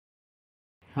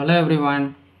Hello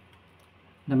everyone.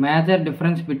 The major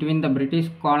difference between the British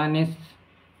colonies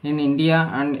in India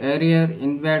and earlier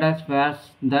invaders was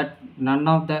that none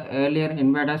of the earlier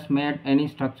invaders made any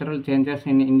structural changes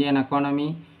in Indian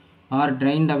economy or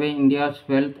drained away India's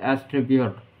wealth as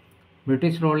tribute.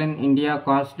 British rule in India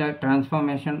caused the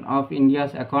transformation of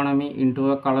India's economy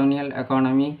into a colonial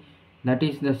economy. That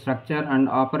is, the structure and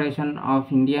operation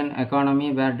of Indian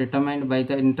economy were determined by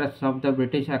the interests of the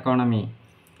British economy.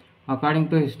 According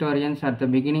to historians, at the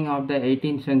beginning of the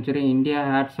 18th century, India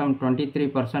had some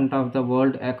 23% of the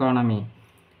world economy.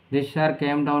 This share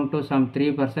came down to some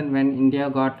 3% when India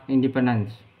got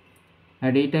independence.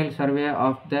 A detailed survey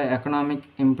of the economic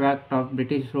impact of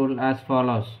British rule as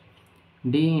follows: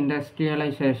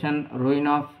 deindustrialization, ruin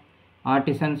of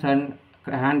artisans and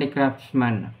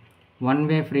handicraftsmen,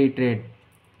 one-way free trade.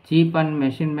 Cheap and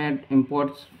machine-made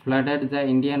imports flooded the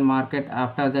Indian market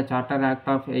after the Charter Act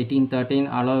of 1813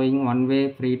 allowing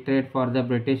one-way free trade for the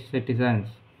British citizens.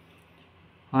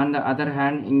 On the other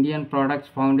hand, Indian products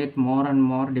found it more and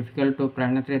more difficult to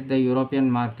penetrate the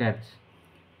European markets.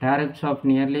 Tariffs of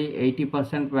nearly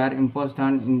 80% were imposed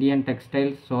on Indian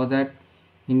textiles so that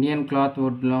Indian cloth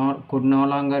could no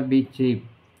longer be cheap.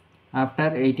 After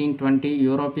 1820,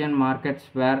 European markets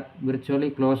were virtually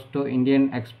closed to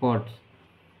Indian exports.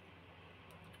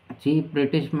 Cheap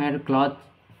British-made cloth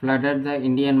flooded the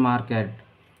Indian market.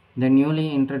 The newly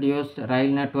introduced rail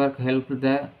network helped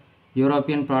the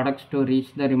European products to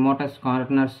reach the remotest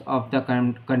corners of the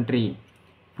country.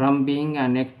 From being a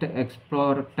net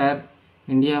exporter,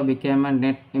 India became a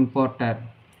net importer.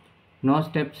 No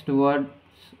steps towards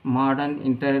modern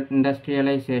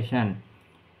industrialization.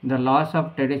 The loss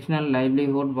of traditional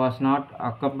livelihood was not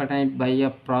accompanied by a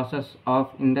process of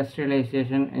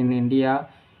industrialization in India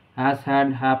as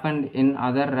had happened in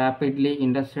other rapidly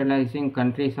industrializing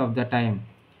countries of the time.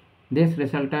 This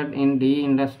resulted in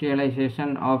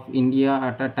deindustrialization of India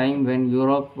at a time when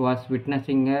Europe was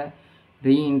witnessing a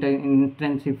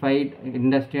re-intensified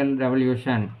industrial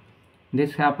revolution.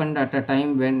 This happened at a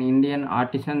time when Indian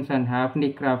artisans and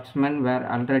handicraftsmen were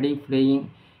already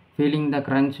feeling the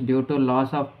crunch due to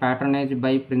loss of patronage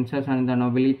by princes and the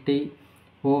nobility,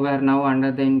 who were now under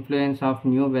the influence of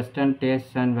new Western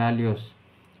tastes and values.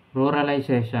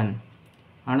 Ruralization.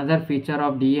 Another feature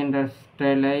of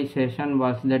deindustrialization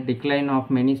was the decline of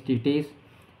many cities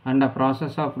and the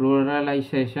process of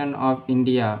ruralization of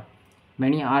India.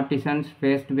 Many artisans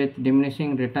faced with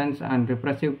diminishing returns and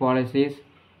repressive policies.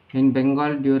 In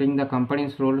Bengal during the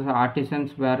company's rule,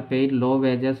 artisans were paid low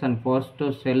wages and forced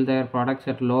to sell their products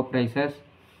at low prices.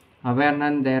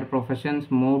 Abandoned their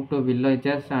professions, moved to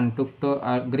villages and took to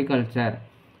agriculture.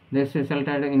 This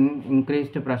resulted in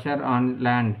increased pressure on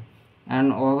land.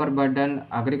 An overburdened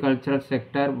agricultural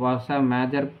sector was a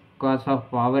major cause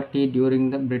of poverty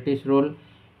during the British rule,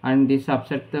 and this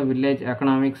upset the village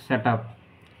economic setup.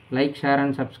 Like, share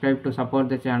and subscribe to support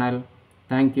the channel.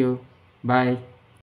 Thank you. Bye.